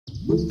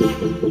Not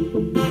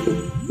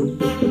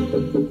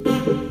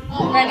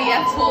ready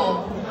at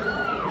all.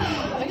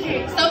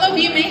 Okay, some of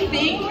you may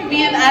think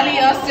me and Ali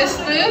are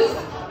sisters,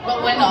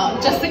 but we're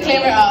not. Just to clear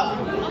it up,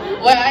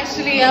 we're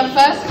actually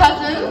first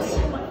cousins.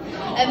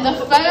 And the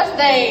first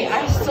day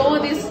I saw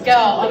this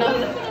girl on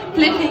a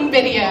flipping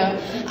video,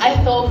 I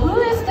thought, who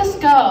is this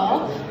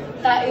girl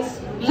that is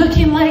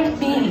looking like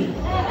me?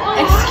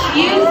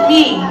 Excuse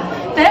me,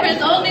 there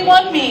is only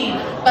one me.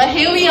 But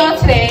here we are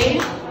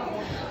today.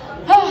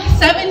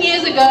 7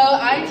 years ago,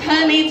 I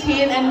turned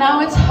 18 and now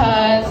it's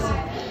hers.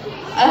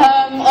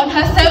 On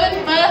her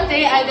 7th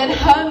birthday, I did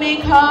her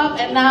makeup,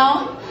 and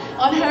now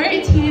on her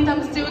 18th,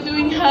 I'm still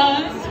doing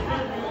hers.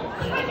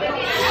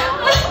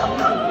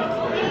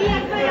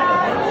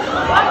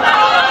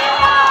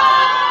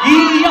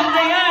 Iiyak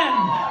na yan!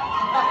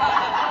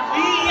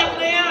 Iiyak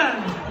na yan!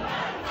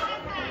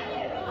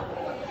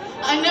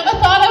 I never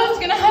thought I was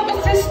gonna have a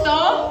sister,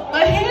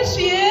 but here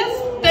she is.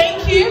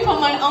 Thank you for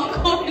my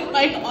uncle and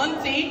my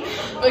auntie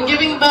for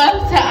giving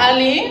birth to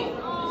Ali.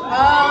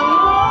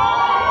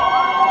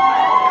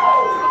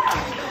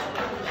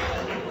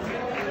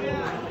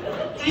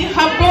 You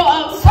have brought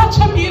up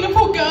such a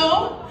beautiful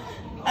girl,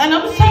 and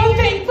I'm so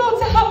thankful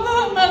to have her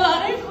in my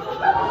life.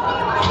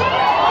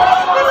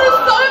 This is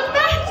so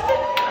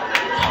amazing.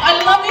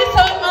 I love you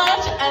so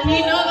much, and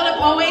you know that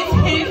I'm always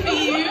here for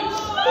you,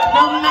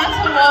 no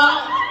matter what.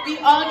 We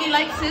argue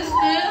like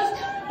sisters.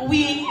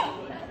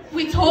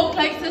 We talk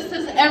like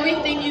sisters.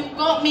 Everything. You've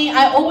got me.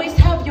 I always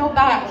have your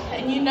back,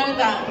 and you know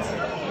that.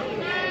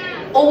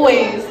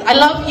 Always. I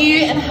love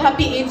you, and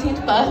happy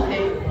 18th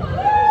birthday.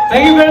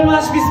 Thank you very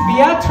much, Miss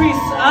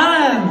Beatrice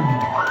Ann.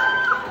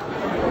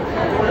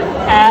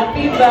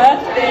 Happy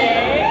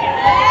birthday.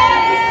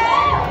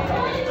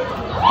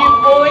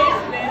 You've always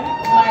been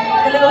like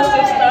the little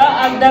sister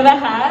I've never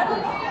had,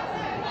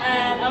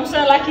 and I'm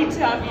so lucky to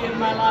have you in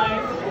my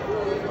life.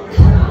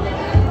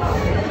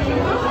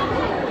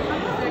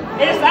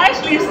 It's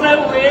actually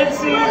so weird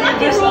seeing you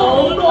this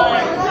old.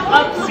 Like,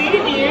 I've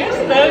seen you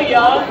so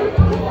young,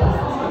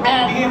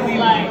 and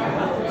like,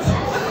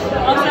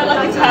 I'm so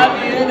lucky to have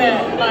you in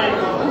it. Like,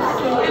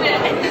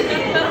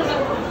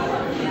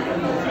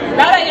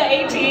 now that you're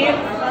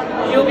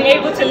 18, you'll be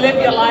able to live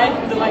your life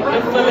to like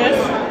the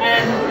fullest,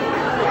 and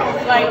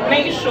like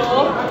make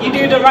sure you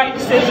do the right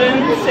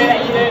decision so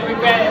that you don't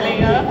regret it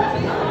later,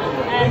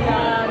 and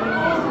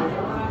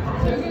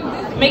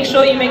make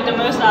sure you make the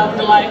most out of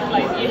the life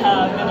like you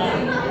have.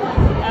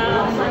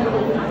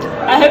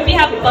 I hope you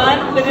have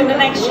fun within the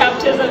next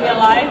chapters of your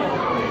life.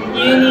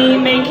 Uni,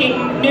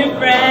 making new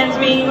friends,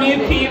 meeting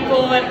new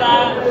people and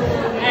that,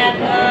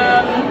 and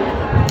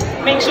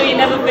make sure you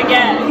never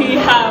forget who you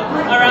have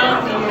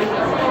around you,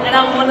 and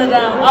I'm one of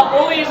them. I'll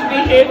always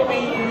be here for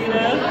you, you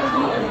know,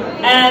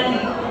 and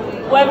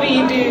whatever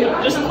you do,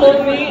 just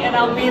call me and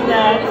I'll be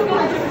there.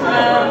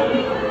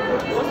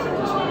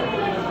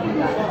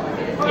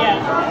 Yeah,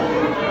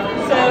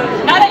 so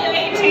now that you're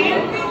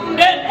 18,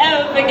 don't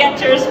ever forget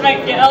to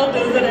respect your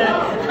elders, innit?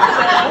 So,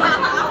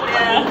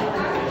 yeah.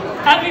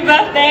 Happy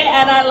birthday,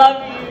 and I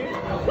love you.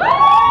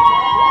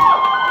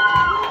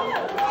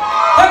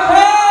 Hip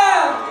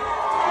hip!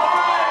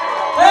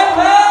 Hip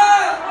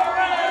hip!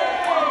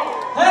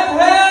 Hip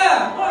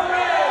hip!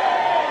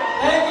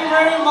 Thank you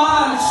very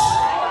much.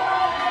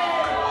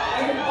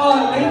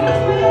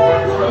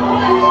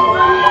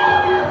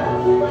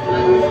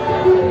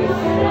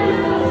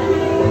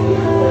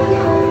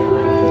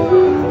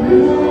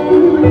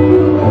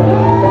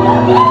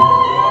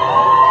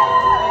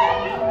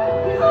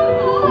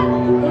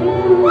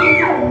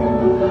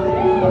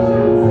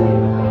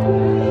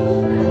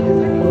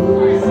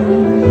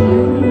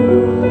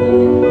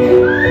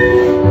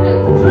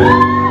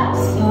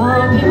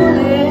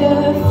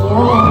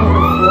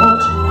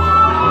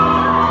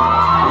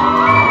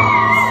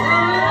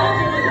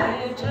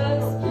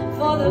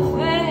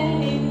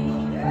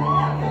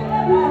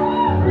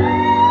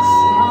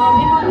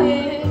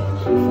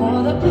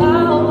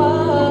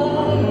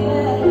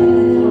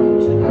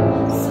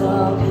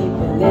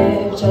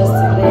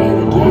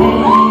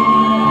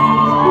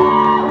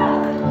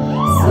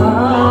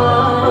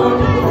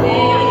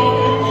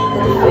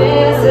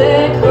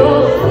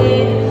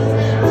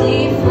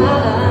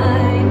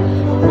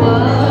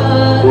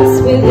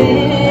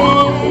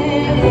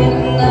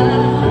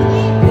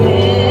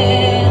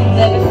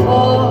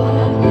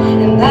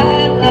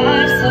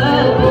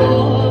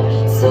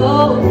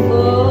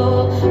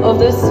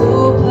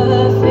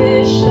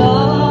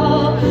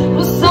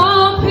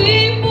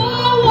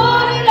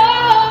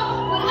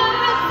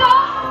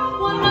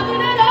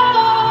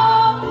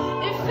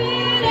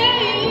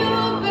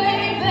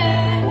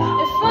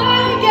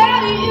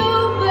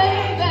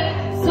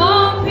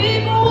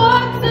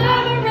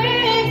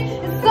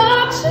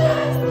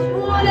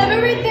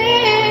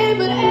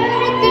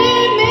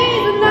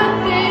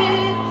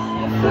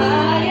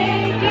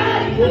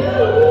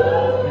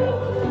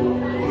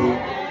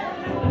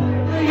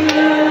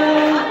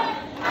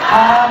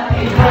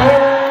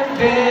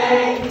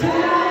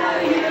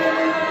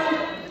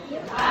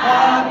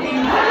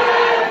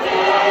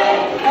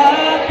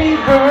 Happy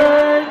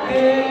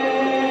birthday.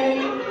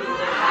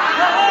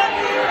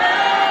 Happy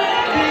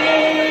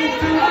birthday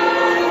to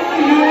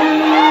you.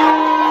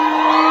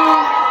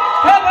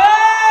 Hip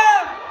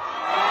hop!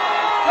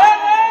 Hip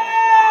hop!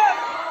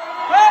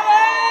 Hip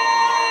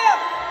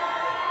hop!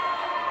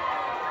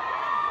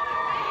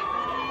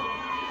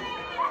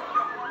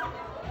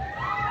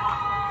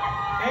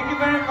 Thank you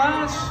very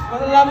much.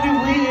 What a lovely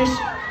wish.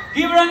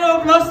 Give a round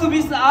of applause to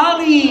Miss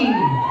Ali.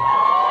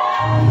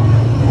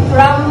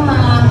 From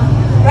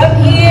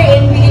here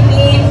in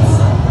Philippines,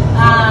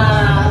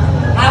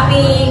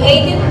 happy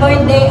 18th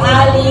birthday,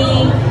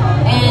 Ali,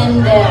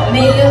 and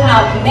may you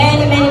have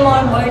many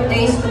more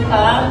birthdays to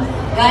come.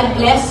 God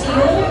bless you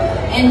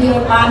and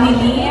your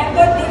family.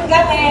 Effort din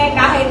kami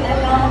kahit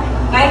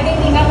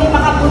hindi kami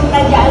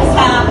makapunta dyan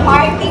sa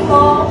party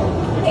ko,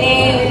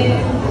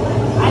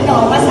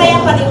 masaya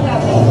pa rin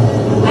kami.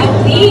 At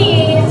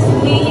least,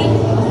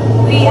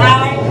 we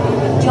are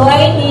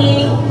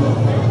joining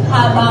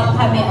habang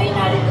kami ay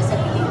narito sa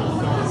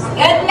Pilipinas.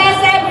 God bless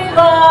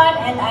everyone,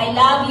 and I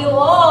love you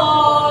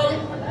all.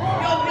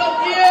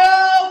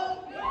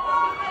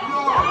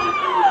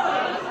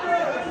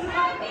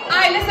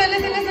 Alright, listen.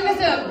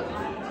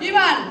 You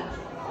man,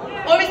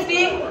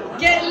 obviously,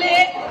 get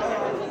lit.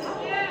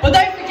 But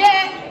don't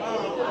forget,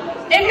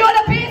 if you want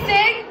a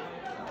piercing,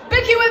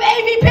 book it with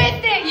AV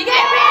Piercing. You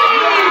get me?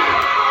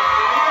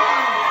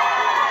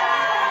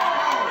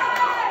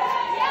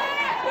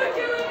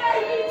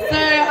 So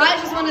I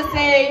just want to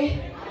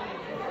say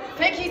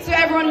thank you to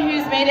everyone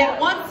who's made it.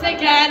 Once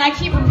again, I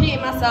keep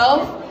repeating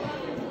myself,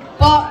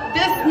 but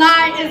this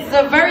night is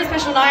a very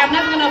special night. I'm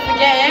never going to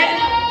forget it.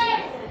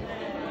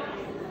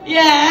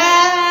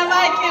 Yeah,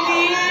 Michael.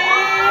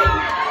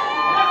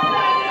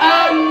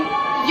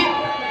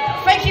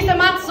 Thank you to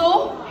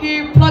Mansell,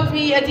 who plugged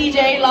me a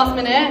DJ last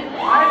minute.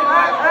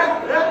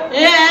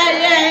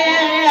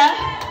 Yeah.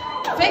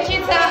 Thank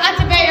you to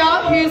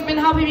Allyveirra'S, who's been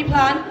helping me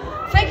plan.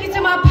 Thank you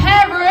to my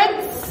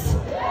parents.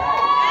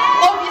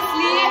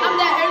 Obviously, I'm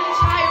their only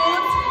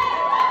child.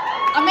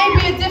 I may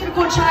be a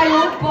difficult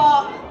child,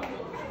 but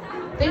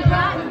they put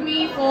up with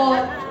me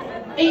for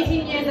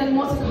 18 years and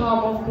more to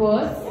come, of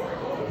course.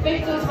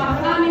 Thank you to my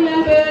family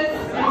members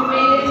who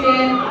made it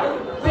here.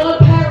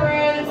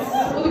 Godparents,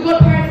 all the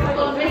godparents have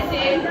gone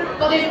missing,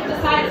 but they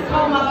decided to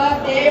come on my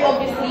birthday,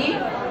 obviously.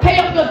 Pay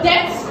off your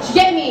debts, do you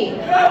get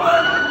me?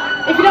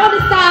 If you don't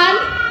understand,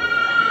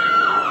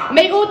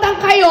 may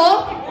utang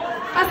kayo,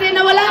 kasi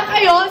nawala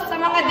kayo sa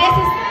mga 18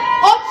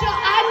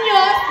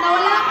 anyos,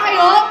 nawala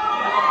kayo.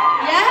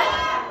 Yeah?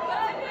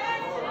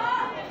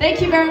 Thank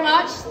you very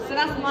much. So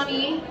that's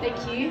money. Thank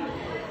you.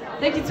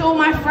 Thank you to all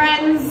my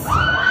friends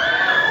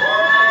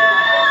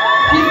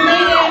who've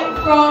made it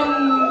from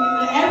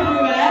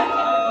everywhere.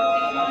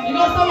 You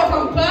got someone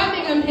from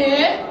Birmingham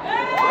here.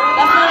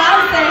 That's what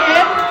I'm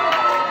saying.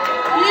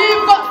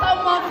 You've got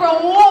someone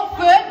from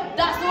Watford.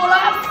 That's all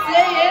I'm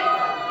saying.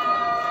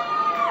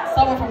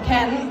 Someone from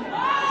Kent.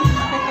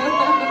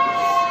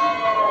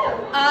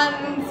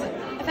 And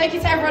thank you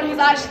to everyone who's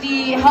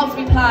actually helped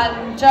me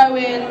plan.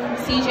 Joan,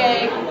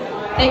 CJ,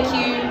 thank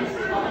you.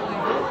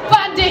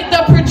 Bandit,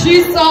 the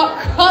producer,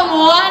 come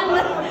on.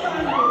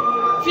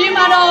 Few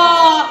man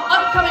are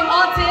upcoming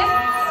artists.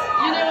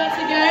 You know where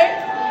to go.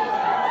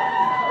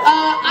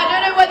 I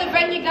don't know where the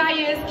venue guy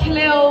is,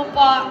 Khalil,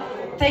 but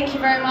thank you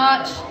very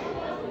much.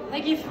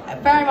 Thank you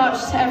very much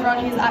to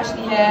everyone who's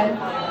actually here.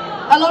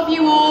 I love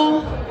you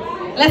all.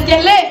 Let's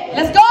get lit.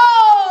 Let's go!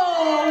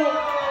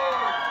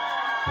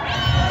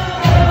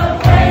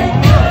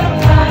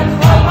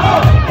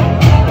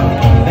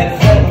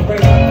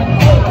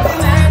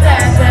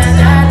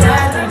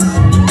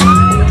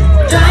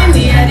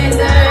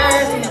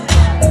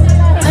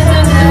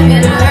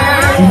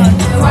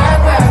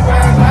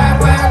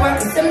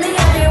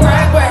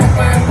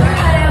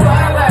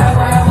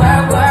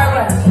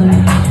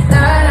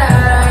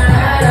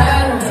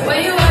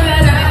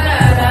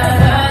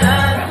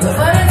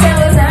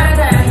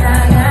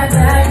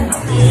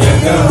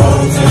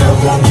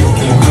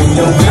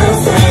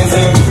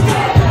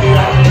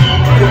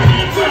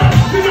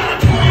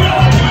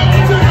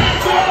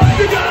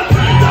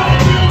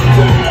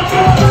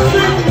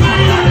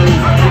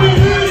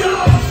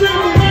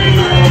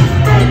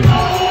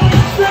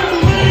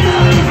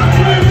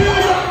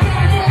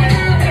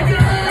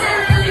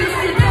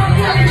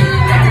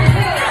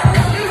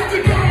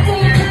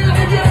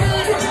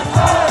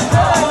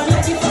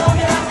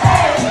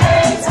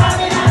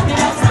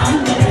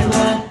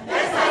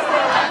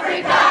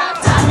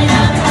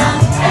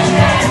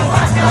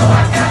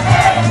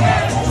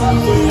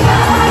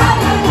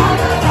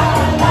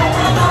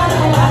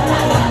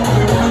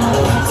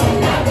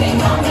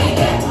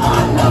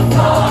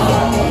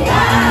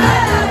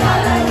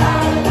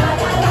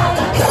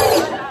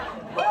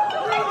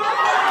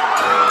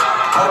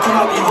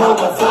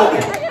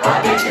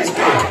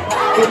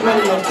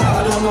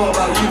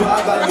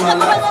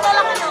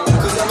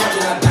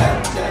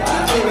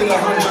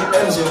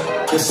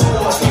 There's so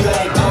much things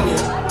I ain't done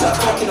yet. Like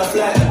fucking a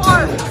flight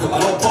attendant. I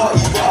don't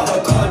party, but I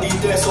heard Cardi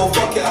there, so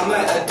fuck it, I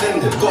might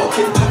attend it. Gotta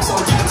kick back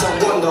sometimes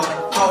and wonder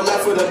how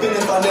life would have been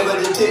if I never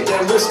did take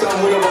that risk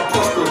and would have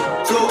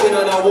prospered. Floating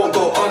and I won't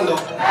go under.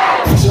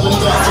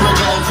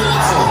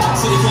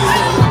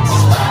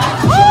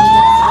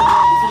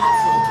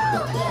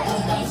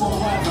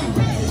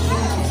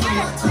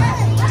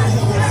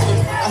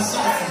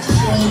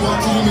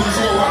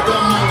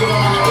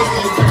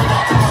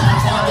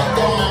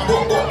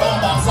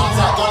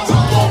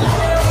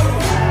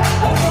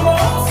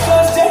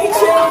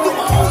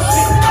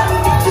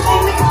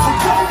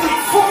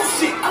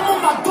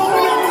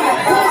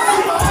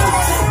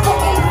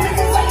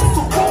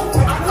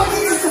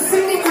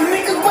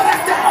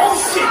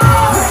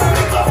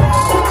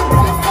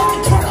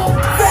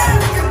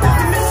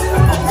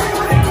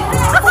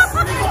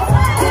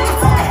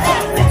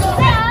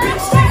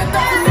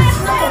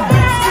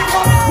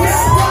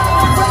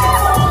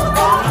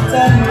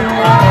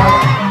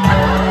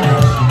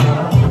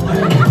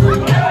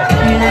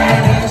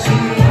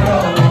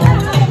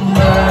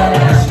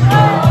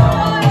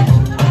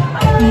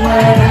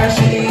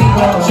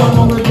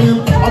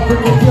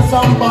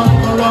 Somebody